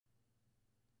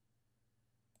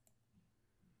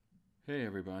Hey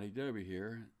everybody, Debbie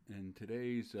here. In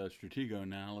today's Stratego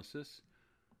analysis,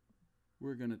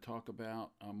 we're going to talk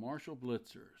about Marshal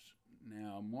blitzers.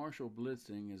 Now, Marshal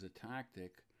blitzing is a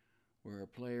tactic where a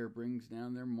player brings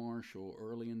down their Marshal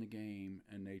early in the game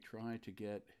and they try to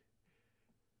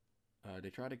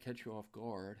catch you off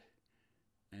guard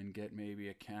and get maybe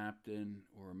a captain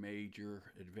or a major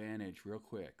advantage real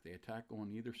quick. They attack on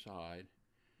either side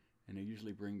and they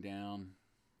usually bring down.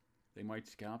 They might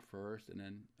scout first and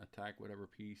then attack whatever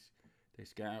piece they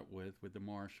scout with the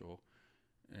Marshal,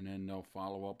 and then they'll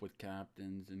follow up with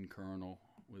captains and colonel,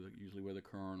 usually with a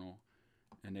colonel,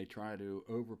 and they try to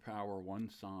overpower one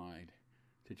side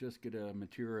to just get a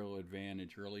material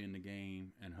advantage early in the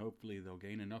game, and hopefully they'll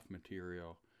gain enough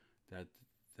material that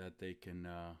they can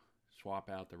swap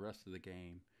out the rest of the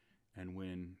game and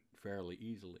win fairly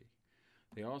easily.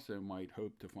 They also might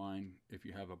hope to find, if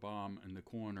you have a bomb in the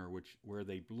corner where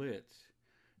they blitz,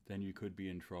 then you could be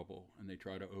in trouble, and they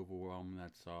try to overwhelm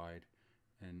that side,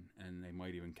 and they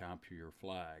might even capture your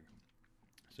flag.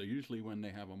 So usually when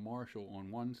they have a Marshal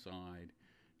on one side,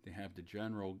 they have the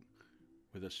general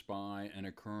with a spy and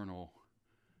a colonel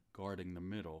guarding the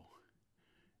middle.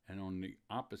 And on the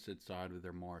opposite side of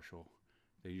their Marshal,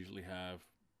 they usually have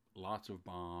lots of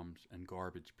bombs and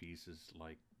garbage pieces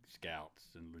like scouts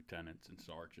and lieutenants and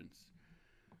sergeants.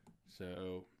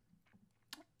 So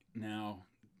now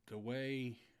the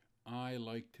way I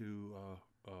like to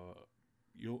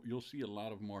you'll see a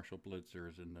lot of Marshal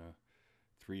blitzers in the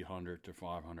 300 to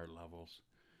 500 levels,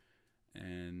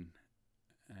 and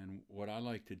what I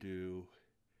like to do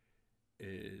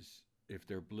is, if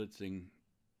they're blitzing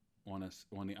on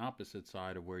the opposite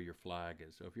side of where your flag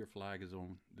is. So if your flag is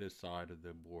on this side of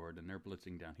the board and they're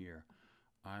blitzing down here,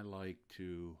 I like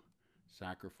to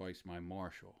sacrifice my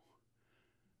Marshal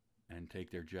and take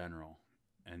their general,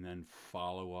 and then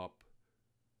follow up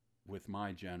with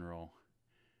my general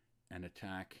and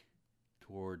attack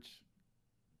towards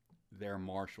their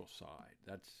Marshal side.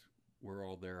 That's where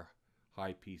all their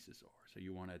high pieces are. So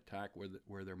you want to attack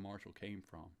where their Marshal came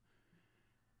from,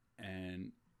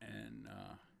 and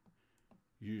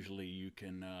usually you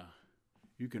can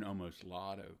almost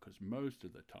lotto, because most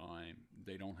of the time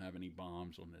they don't have any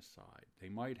bombs on this side. They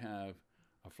might have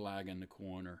a flag in the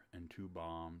corner and two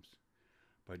bombs,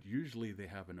 but usually they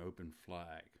have an open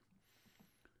flag.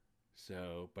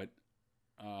 So, but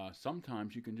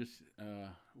sometimes you can just,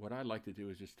 what I like to do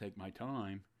is just take my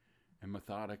time and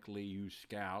methodically use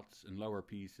scouts and lower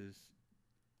pieces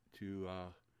to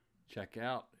check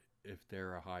out if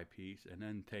they're a high piece, and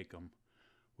then take them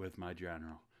with my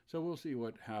general. So we'll see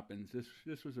what happens.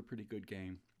 This was a pretty good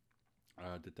game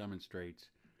that demonstrates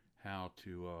how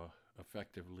to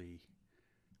effectively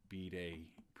beat a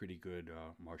pretty good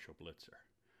Marshal blitzer.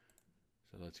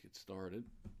 So let's get started.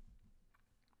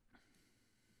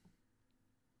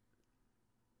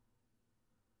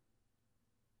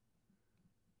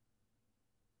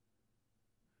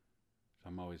 So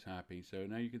I'm always happy. So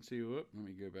now you can see, whoop, let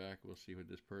me go back. We'll see what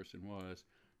this person was.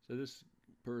 So this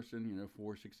person,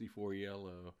 464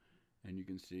 yellow, and you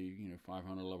can see,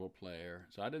 500 level player.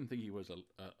 So I didn't think he was a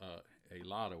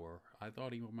lottoer. I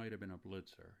thought he might have been a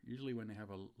blitzer. Usually when they have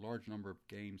a large number of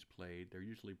games played, they're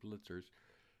usually blitzers,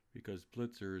 because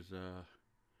blitzers,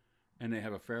 and they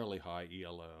have a fairly high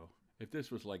ELO. If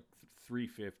this was like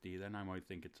 350, then I might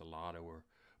think it's a lottoer.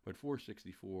 But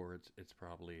 464, it's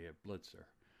probably a blitzer.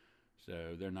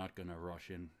 So they're not going to rush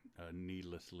in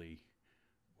needlessly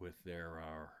with their,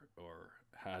 or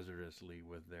hazardously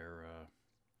with their,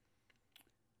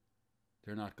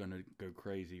 they're not going to go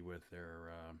crazy with their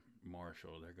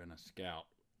Marshal. They're going to scout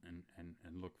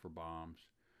and look for bombs.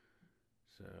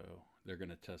 So they're going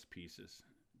to test pieces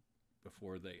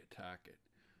before they attack it.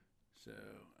 So,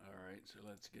 all right, so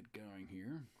let's get going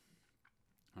here.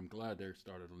 I'm glad they're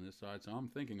started on this side, so I'm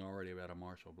thinking already about a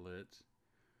Marshal blitz.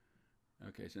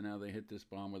 Okay, so now they hit this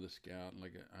bomb with a scout.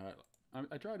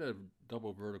 I tried a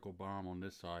double vertical bomb on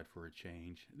this side for a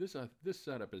change. This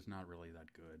setup is not really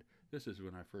that good. This is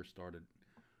when I first started,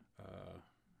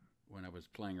 when I was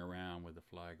playing around with the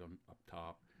flag up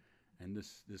top, and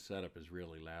this setup is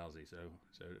really lousy.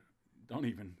 So don't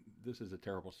even. This is a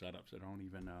terrible setup. So don't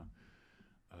even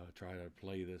try to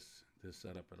play this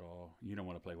setup at all. You don't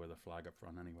want to play with a flag up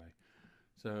front anyway.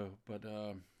 So, but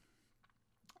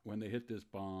when they hit this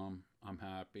bomb, I'm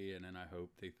happy, and then I hope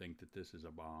they think that this is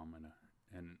a bomb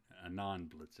and a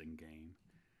non-blitzing game.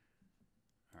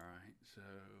 All right, so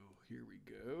here we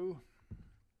go.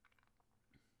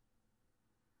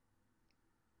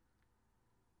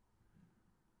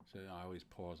 So I always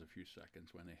pause a few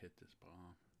seconds when they hit this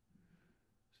bomb.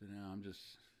 So now I'm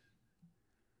just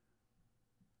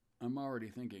I'm already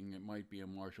thinking it might be a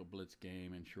Marshal Blitz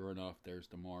game, and sure enough, there's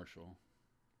the Marshal.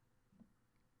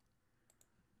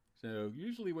 So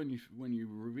usually when you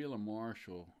reveal a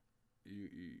Marshal,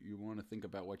 you want to think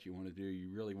about what you want to do. You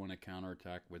really want to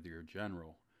counterattack with your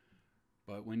general.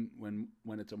 But when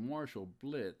it's a Marshal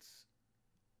Blitz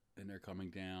and they're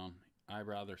coming down, I'd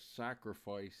rather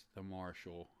sacrifice the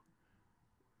Marshal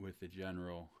with the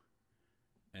general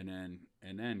and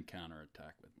then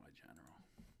counterattack with my general.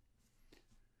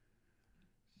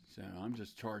 So I'm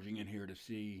just charging in here to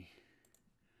see.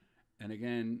 And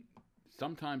again,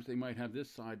 sometimes they might have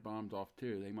this side bombed off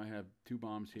too. They might have 2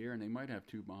 bombs here, and they might have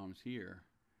 2 bombs here.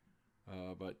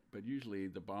 But usually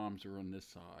the bombs are on this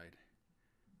side,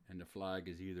 and the flag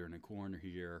is either in the corner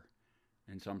here,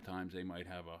 and sometimes they might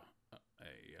have a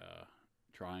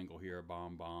triangle here, a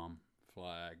bomb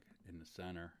flag in the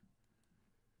center.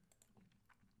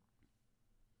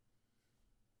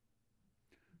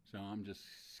 So I'm just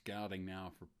scouting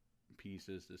now for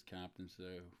pieces, this captain, so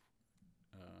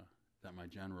that my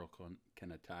general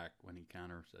can attack when he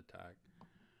counters attack.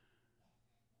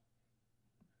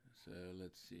 So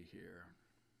let's see here.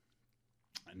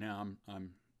 Now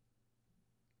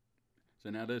so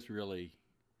now this really,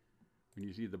 when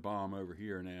you see the bomb over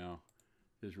here now,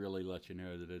 this really lets you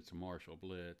know that it's a Marshal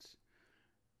Blitz.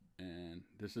 And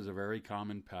this is a very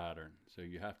common pattern, so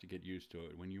you have to get used to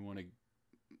it.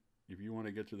 If you want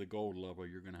to get to the gold level,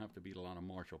 you're going to have to beat a lot of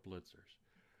Marshal Blitzers.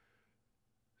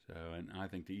 So, and I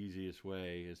think the easiest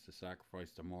way is to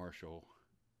sacrifice the Marshal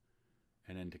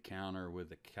and then to counter with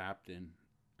the captain,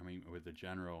 with the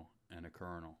general and a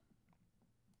colonel.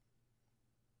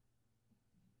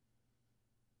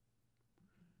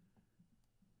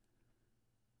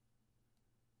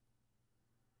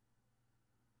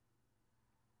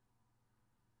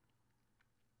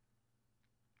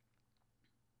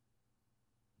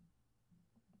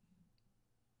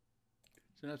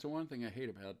 So that's the one thing I hate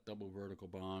about double vertical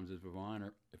bombs is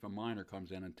if a miner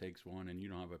comes in and takes one and you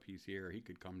don't have a piece here, he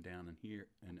could come down in here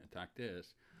and attack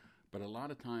this. But a lot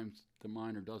of times the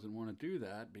miner doesn't want to do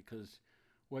that because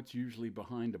what's usually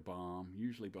behind a bomb?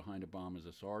 Usually behind a bomb is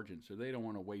a sergeant, so they don't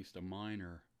want to waste a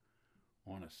miner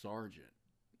on a sergeant.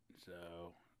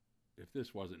 So if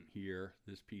this wasn't here,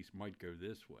 this piece might go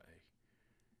this way.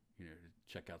 To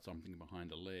check out something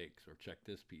behind the lakes or check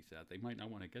this piece out. They might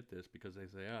not want to get this because they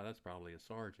say, that's probably a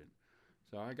sergeant.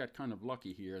 So I got kind of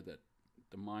lucky here that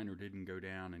the miner didn't go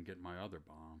down and get my other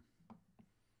bomb.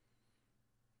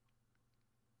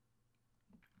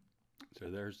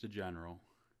 So there's the general.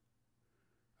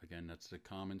 Again, that's the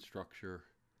common structure,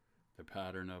 the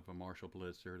pattern of a Marshal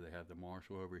Blitzer. They have the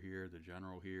Marshal over here, the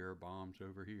general here, bombs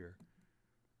over here.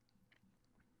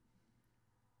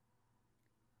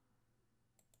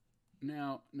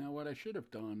 Now what I should have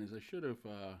done is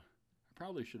I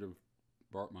probably should have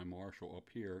brought my Marshal up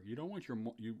here. You don't want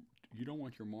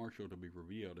your Marshal to be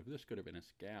revealed. If this could have been a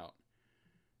scout,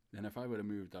 then if I would have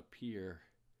moved up here,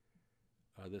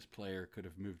 this player could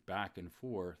have moved back and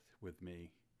forth with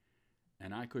me,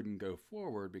 and I couldn't go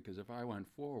forward because if I went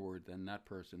forward, then that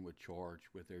person would charge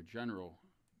with their general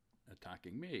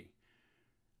attacking me,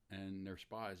 and their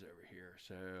spies over here.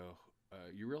 So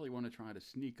you really want to try to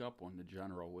sneak up on the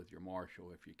general with your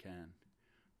Marshal if you can.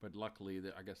 But luckily,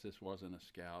 I guess this wasn't a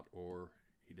scout, or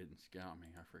he didn't scout me.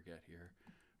 I forget here.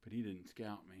 But he didn't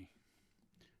scout me.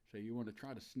 So you want to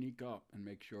try to sneak up and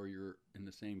make sure you're in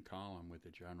the same column with the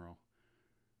general.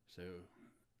 So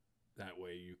that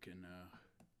way you can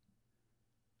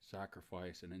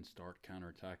sacrifice and then start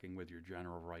counterattacking with your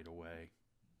general right away.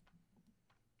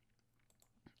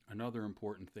 Another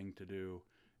important thing to do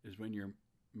is when you're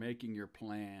making your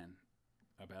plan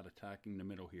about attacking the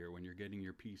middle here, when you're getting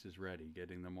your pieces ready,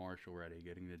 getting the Marshal ready,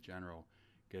 getting the general,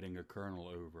 getting a colonel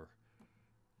over,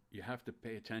 you have to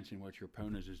pay attention what your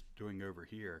opponent is doing over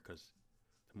here, because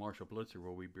the Marshal Blitzer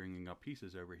will be bringing up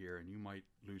pieces over here and you might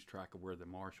lose track of where the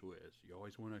Marshal is. You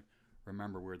always want to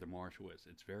remember where the Marshal is.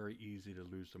 It's very easy to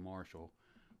lose the Marshal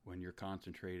when you're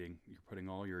concentrating, you're putting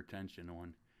all your attention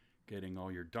on getting all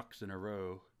your ducks in a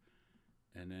row,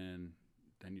 and then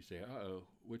you say, uh-oh,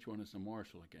 which one is the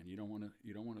Marshal again? You don't want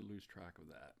to lose track of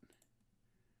that.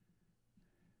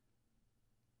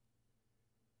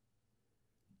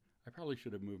 I probably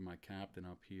should have moved my captain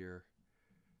up here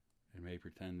and maybe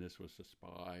pretend this was a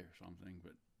spy or something,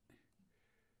 but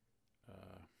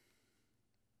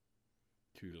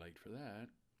too late for that.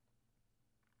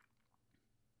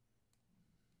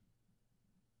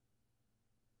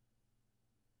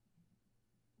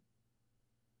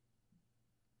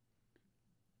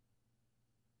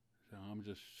 So I'm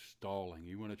just stalling.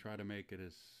 You want to try to make it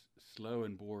as slow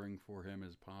and boring for him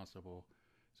as possible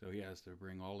So he has to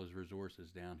bring all his resources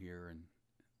down here, and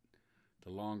the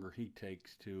longer he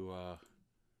takes to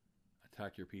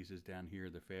attack your pieces down here,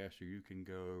 the faster you can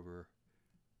go over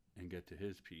and get to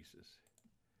his pieces.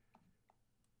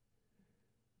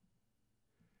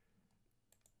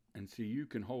 And see, you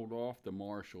can hold off the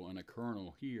Marshal and a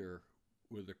Colonel here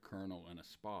with a Colonel and a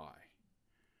Spy.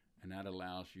 And that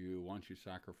allows you, once you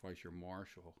sacrifice your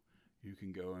Marshal, you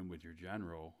can go in with your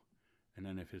General, and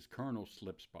then if his Colonel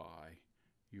slips by,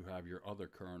 you have your other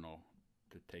Colonel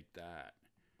to take that.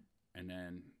 And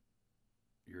then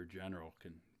your General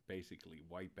can basically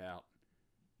wipe out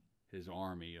his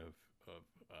army of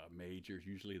majors.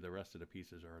 Usually the rest of the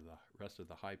pieces are the rest of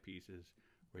the high pieces,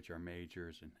 which are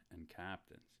majors and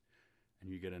captains.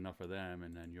 And you get enough of them,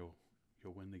 and then you'll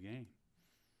win the game.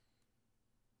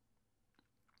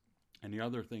 And the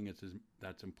other thing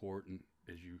that's important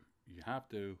is you have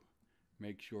to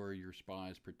make sure your spy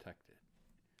is protected.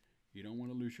 You don't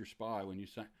want to lose your spy when you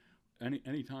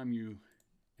anytime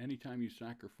you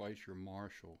sacrifice your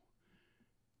Marshal.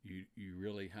 You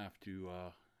really have to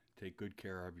take good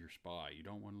care of your spy. You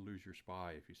don't want to lose your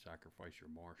spy if you sacrifice your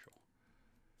Marshal.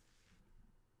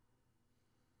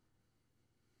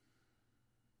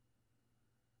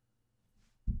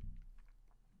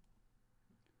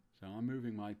 So I'm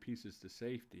moving my pieces to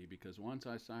safety because once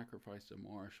I sacrifice the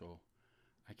Marshal,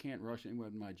 I can't rush in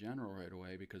with my General right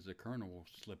away because the Colonel will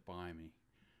slip by me.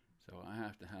 So I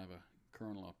have to have a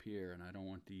Colonel up here, and I don't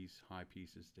want these high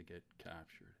pieces to get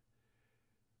captured.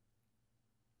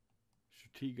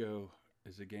 Stratego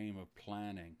is a game of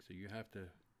planning, so you have to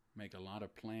make a lot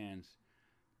of plans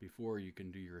before you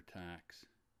can do your attacks.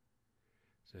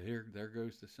 So there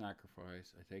goes the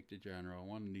sacrifice. I take the General.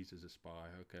 One of these is a spy.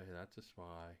 Okay, that's a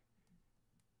spy.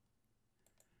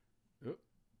 Oh,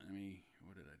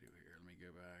 what did I do here? Let me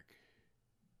go back.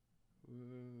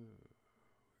 Whoa.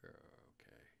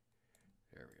 Okay,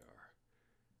 there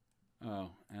we are. Oh,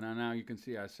 and now you can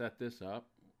see I set this up.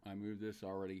 I moved this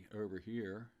already over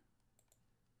here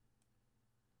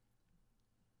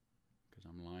because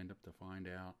I'm lined up to find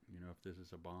out, if this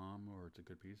is a bomb or it's a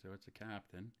good piece. So it's a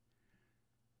captain.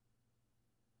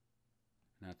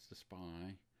 And that's the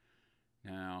spy.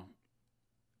 Now,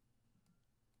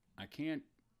 I can't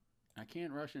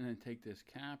rush in and take this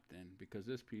captain because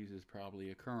this piece is probably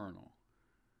a Colonel,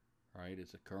 right?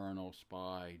 It's a Colonel,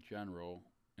 spy, General.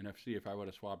 And if I would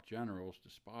have swapped generals, the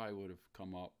spy would have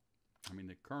come up.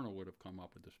 The Colonel would have come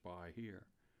up with the spy here.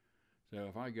 So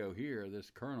if I go here, this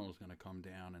Colonel is going to come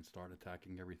down and start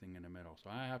attacking everything in the middle.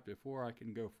 So I have to, before I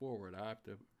can go forward, I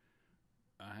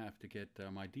have to get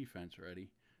my defense ready.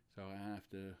 So I have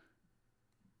to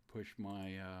push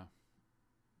my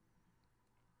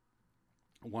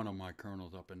one of my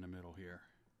Colonels up in the middle here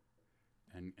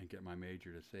and get my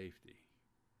major to safety.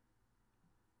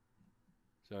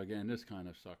 So again, this kind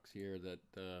of sucks here that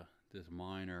this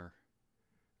miner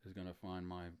is going to find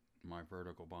my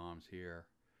vertical bombs here.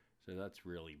 So that's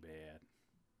really bad.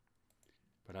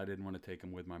 But I didn't want to take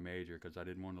them with my major because I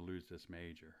didn't want to lose this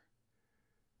major.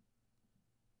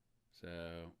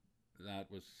 So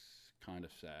that was kind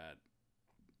of sad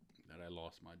that I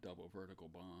lost my double vertical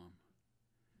bomb.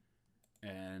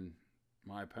 And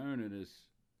my opponent is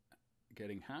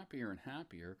getting happier and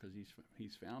happier because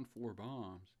he's found 4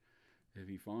 bombs. If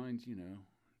he finds,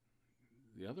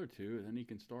 the other 2, then he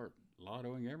can start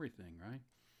lottoing everything, right?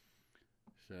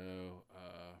 So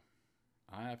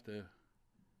I have to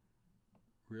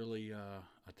really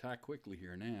attack quickly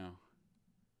here now.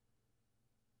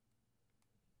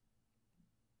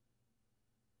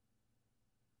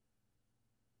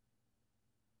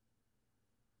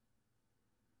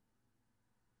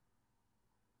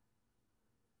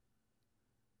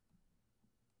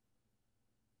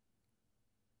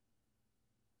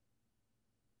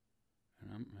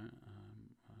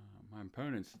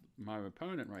 And my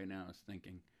opponent right now is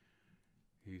thinking,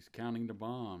 he's counting the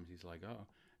bombs. He's like, oh.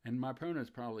 And my opponent's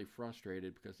probably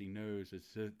frustrated because he knows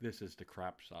this is the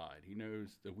crap side. He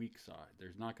knows the weak side.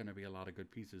 There's not going to be a lot of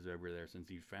good pieces over there since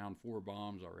he found 4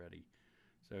 bombs already.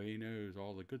 So he knows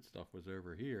all the good stuff was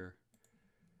over here.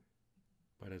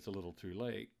 But it's a little too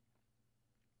late.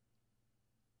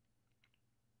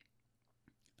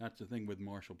 That's the thing with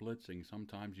Marshal blitzing.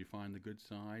 Sometimes you find the good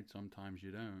side, sometimes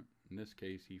you don't. In this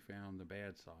case, he found the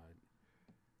bad side.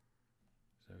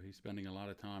 So he's spending a lot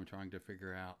of time trying to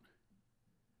figure out,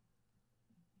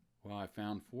 well, I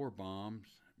found 4 bombs.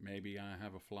 Maybe I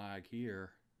have a flag here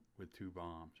with 2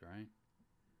 bombs, right?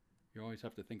 You always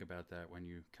have to think about that when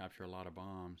you capture a lot of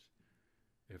bombs.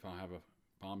 If I have a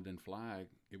bombed-in flag,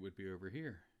 it would be over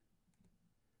here.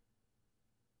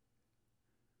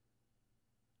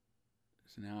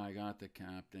 So now I got the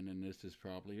captain, and this is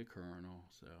probably a colonel,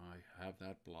 so I have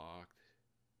that blocked.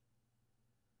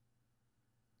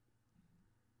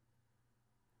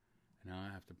 And now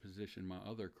I have to position my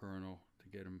other colonel to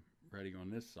get him ready on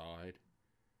this side,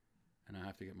 and I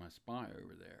have to get my spy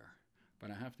over there.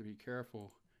 But I have to be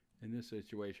careful in this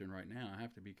situation right now. I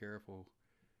have to be careful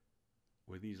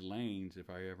with these lanes. If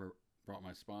I ever brought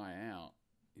my spy out,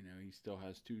 you know, he still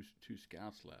has two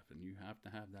scouts left, and you have to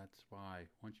have that spy.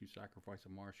 Once you sacrifice a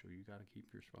marshal, you got to keep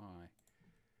your spy,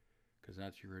 because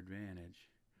that's your advantage.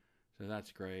 So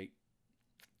that's great,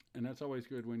 and that's always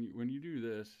good when you do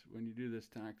this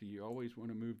tactic. You always want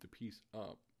to move the piece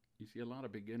up. You see a lot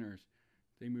of beginners,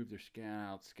 they move their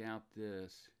scout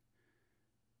this,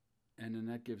 and then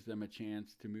that gives them a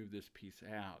chance to move this piece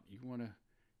out. You want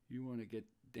to get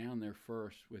down there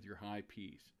first with your high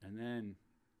piece, and then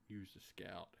use the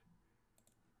scout.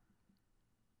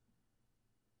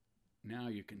 Now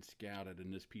you can scout it,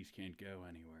 and this piece can't go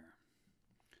anywhere.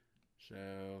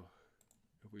 So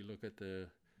if we look at the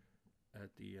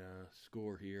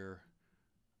score here,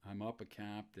 I'm up a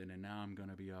captain, and now I'm going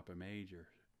to be up a major.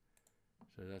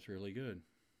 So that's really good.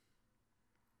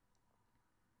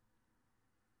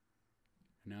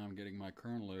 And now I'm getting my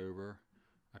colonel over.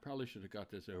 I probably should have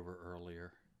got this over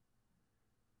earlier.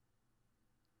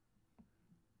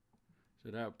 So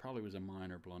that probably was a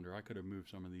minor blunder. I could have moved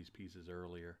some of these pieces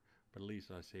earlier, but at least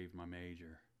I saved my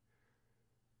major.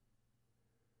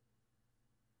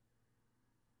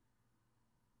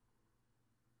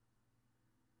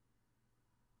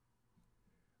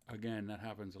 Again, that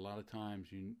happens a lot of times.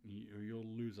 You'll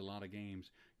lose a lot of games.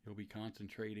 You'll be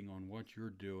concentrating on what you're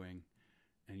doing,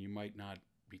 and you might not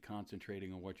be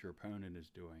concentrating on what your opponent is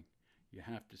doing. You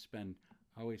have to spend,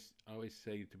 I always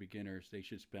say to beginners, they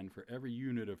should spend, for every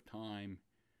unit of time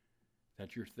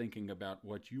that you're thinking about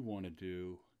what you want to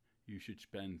do, you should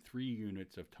spend 3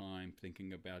 units of time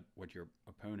thinking about what your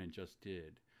opponent just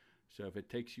did. So if it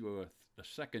takes you a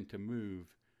second to move,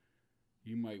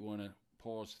 you might want to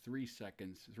pause 3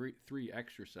 seconds, three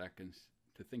extra seconds,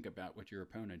 to think about what your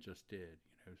opponent just did.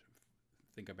 You know,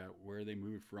 think about where they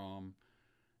moved from,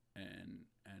 and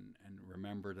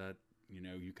remember that, you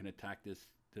know, you can attack this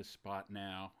spot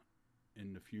now.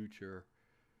 In the future,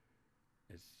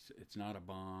 it's not a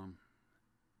bomb,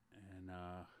 and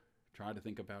try to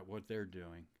think about what they're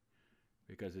doing,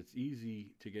 because it's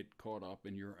easy to get caught up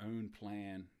in your own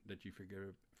plan that you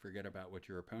forget about what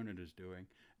your opponent is doing,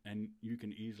 and you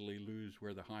can easily lose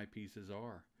where the high pieces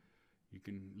are. You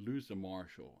can lose the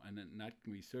marshal, and then that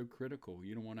can be so critical.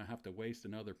 You don't want to have to waste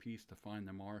another piece to find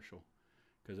the marshal,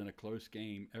 because in a close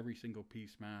game, every single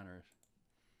piece matters.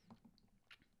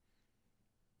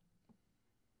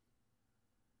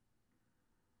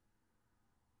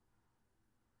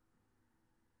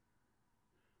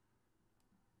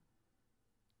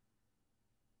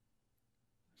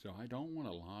 So I don't want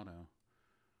a lotto.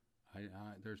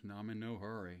 I'm in no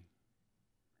hurry.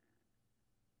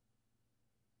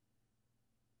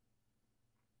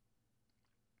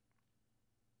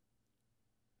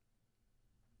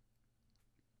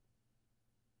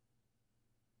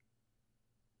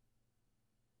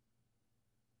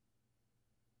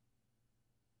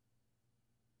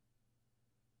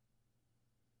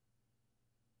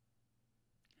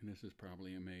 And this is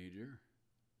probably a major.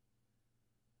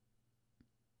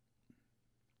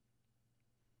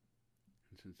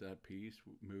 And since that piece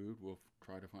moved, we'll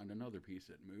try to find another piece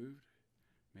that moved.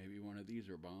 Maybe one of these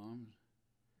are bombs.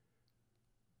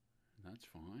 And that's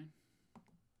fine.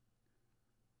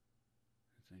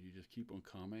 So you just keep on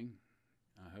coming.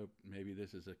 I hope maybe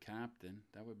this is a captain.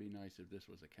 That would be nice if this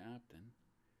was a captain.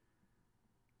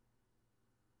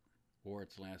 Or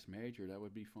its last major. That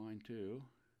would be fine too.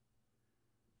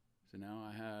 So now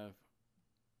I have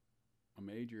a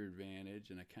major advantage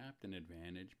and a captain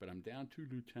advantage, but I'm down 2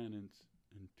 lieutenants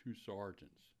and 2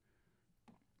 sergeants.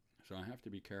 So I have to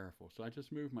be careful. So I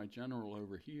just moved my general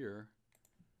over here.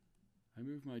 I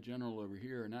moved my general over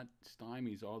here, and that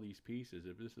stymies all these pieces.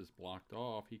 If this is blocked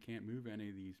off, he can't move any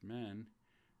of these men,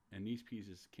 and these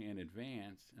pieces can't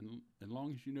advance. And as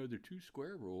long as you know the 2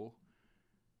 square rule,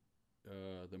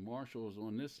 the marshal is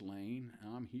on this lane,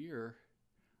 and I'm here,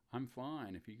 I'm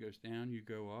fine. If he goes down, you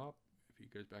go up. If he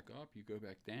goes back up, you go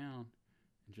back down,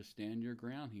 and just stand your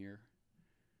ground here.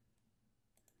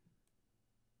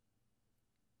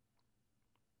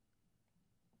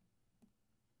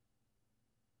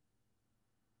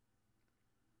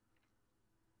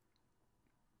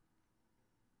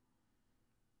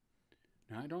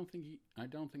 Now I don't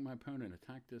think my opponent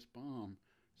attacked this bomb,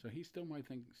 so he still might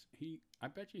think I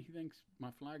bet you he thinks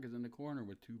my flag is in the corner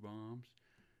with 2 bombs,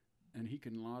 and he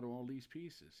can lot all these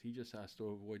pieces. He just has to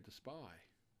avoid the spy.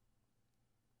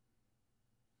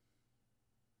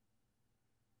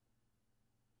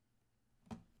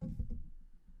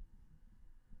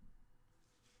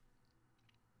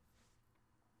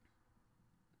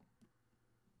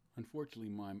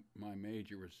 Unfortunately, my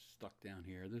major was stuck down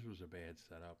here. This was a bad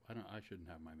setup. I shouldn't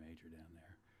have my major down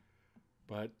there.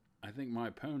 But I think my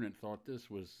opponent thought this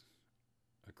was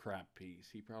a crap piece.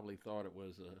 He probably thought it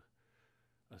was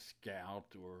a scout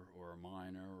or a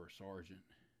minor or a sergeant.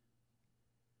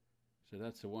 So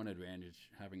that's the one advantage,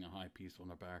 having a high piece on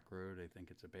the back row. They think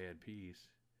it's a bad piece,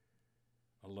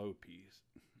 a low piece.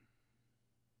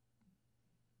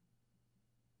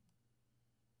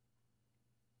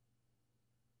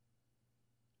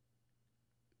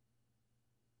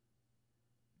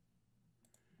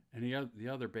 And the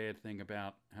other bad thing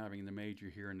about having the major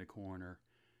here in the corner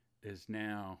is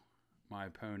now my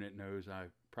opponent knows I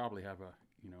probably have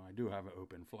I do have an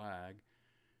open flag,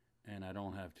 and I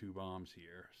don't have two bombs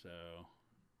here. So,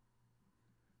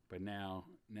 but now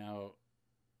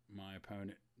my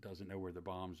opponent doesn't know where the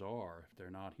bombs are. If they're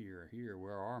not here or here,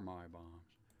 where are my bombs?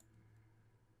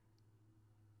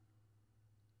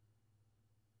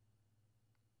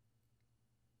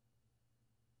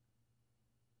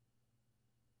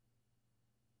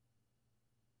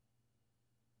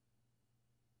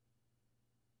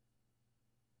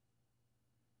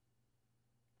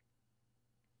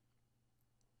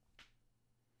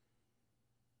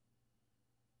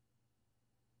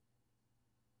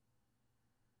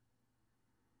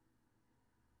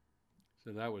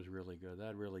 So that was really good.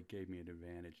 That really gave me an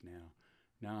advantage now.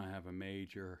 Now I have a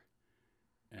major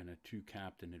and a two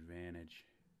captain advantage.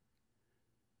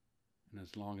 And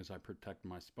as long as I protect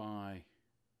my spy,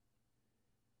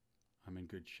 I'm in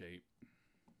good shape.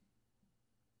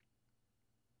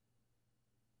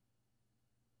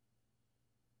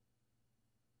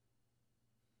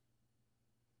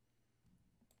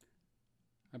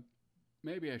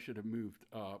 Maybe I should have moved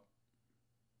up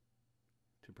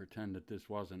to pretend that this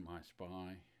wasn't my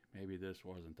spy. Maybe this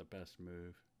wasn't the best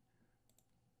move.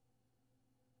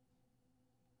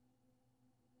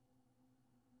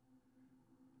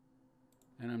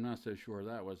 And I'm not so sure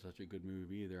that was such a good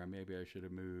move either. Maybe I should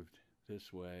have moved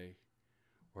this way,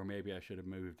 or maybe I should have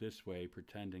moved this way,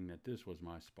 pretending that this was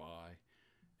my spy,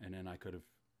 and then I could have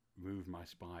moved my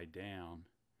spy down,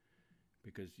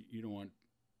 because you don't want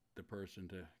the person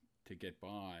to get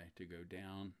by, to go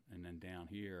down and then down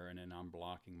here, and then I'm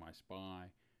blocking my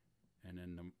spy, and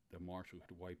then the marshal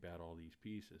could wipe out all these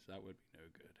pieces. That would be no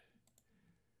good.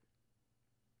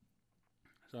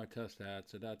 So I test that.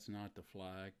 So that's not the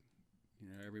flag.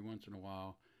 Every once in a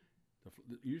while,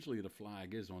 usually the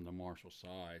flag is on the marshal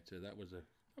side. So that was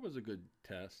a good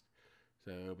test.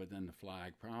 So, but then the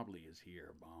flag probably is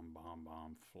here. Bomb, bomb,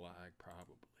 bomb. Flag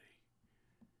probably.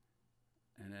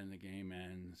 And then the game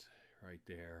ends right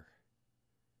there.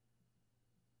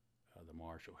 The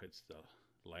marshal hits the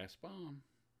last bomb.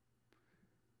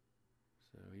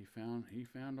 So he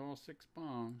found all 6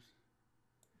 bombs.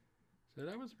 So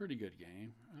that was a pretty good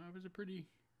game. It was a pretty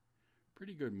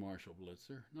good Marshal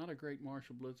blitzer. Not a great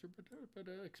Marshal blitzer, but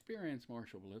an experienced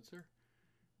Marshal blitzer.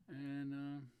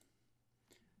 And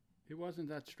it wasn't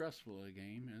that stressful a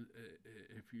game.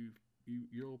 If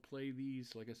you'll play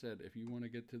these, like I said, if you want to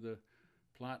get to the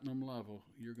platinum level,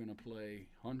 you're going to play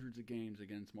hundreds of games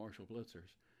against Marshal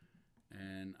blitzers.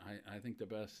 And I think the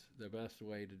best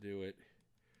way to do it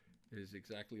is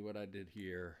exactly what I did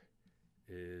here.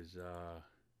 Is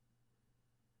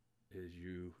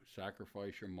you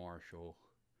sacrifice your marshal,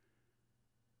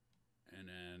 and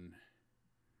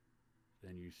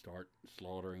then you start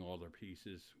slaughtering all their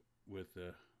pieces with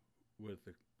the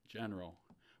general.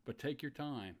 But take your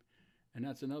time, and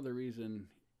that's another reason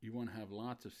you want to have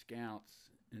lots of scouts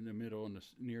in the middle and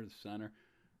near the center,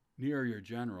 near your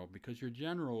general, because your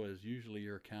general is usually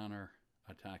your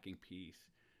counter-attacking piece,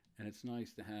 and it's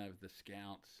nice to have the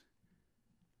scouts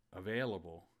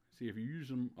available. See, if you use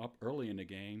them up early in the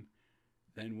game,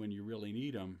 then when you really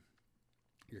need them,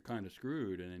 you're kind of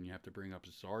screwed, and then you have to bring up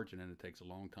a sergeant, and it takes a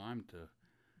long time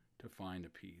to find a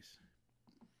piece.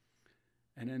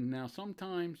 And then now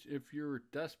sometimes if you're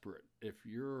desperate, if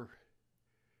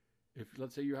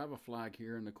let's say you have a flag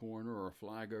here in the corner or a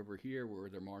flag over here where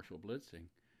they're marshal blitzing,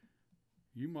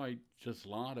 you might just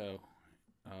lotto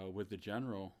with the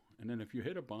general, and then if you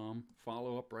hit a bomb,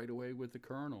 follow up right away with the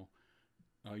colonel.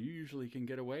 You usually can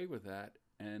get away with that,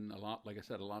 and like I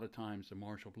said, a lot of times the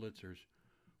marshal blitzers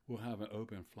will have an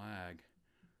open flag,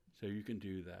 so you can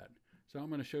do that. So I'm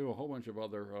going to show you a whole bunch of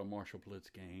other marshal blitz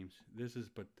games. This is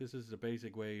the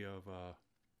basic way of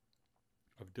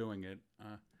doing it.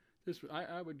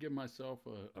 I would give myself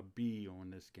a B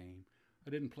on this game. I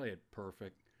didn't play it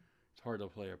perfect. It's hard to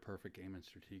play a perfect game in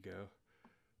Stratego,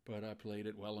 but I played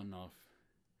it well enough,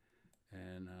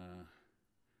 and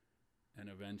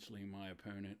eventually my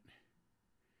opponent,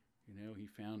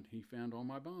 he found all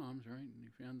my bombs, right? And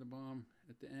he found the bomb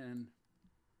at the end.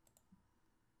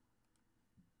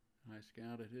 I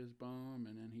scouted his bomb,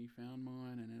 and then he found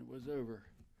mine, and it was over.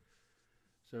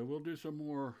 So we'll do some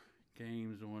more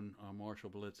games on Marshal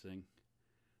Blitzing,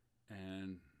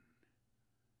 and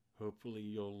hopefully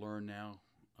you'll learn now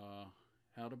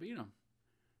how to beat them.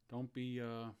 Don't be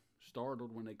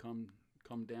startled when they come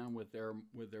down with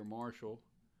their Marshal,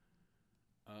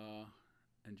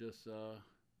 and just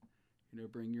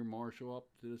bring your Marshal up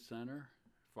to the center,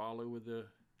 follow with the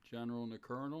General and the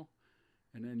Colonel,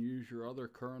 and then use your other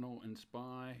Colonel and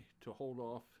Spy to hold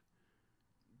off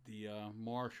the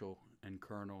Marshal and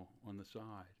Colonel on the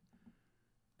side.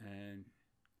 And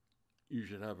you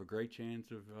should have a great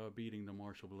chance of beating the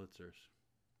Marshal Blitzers.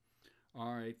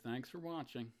 All right, thanks for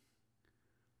watching.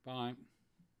 Bye.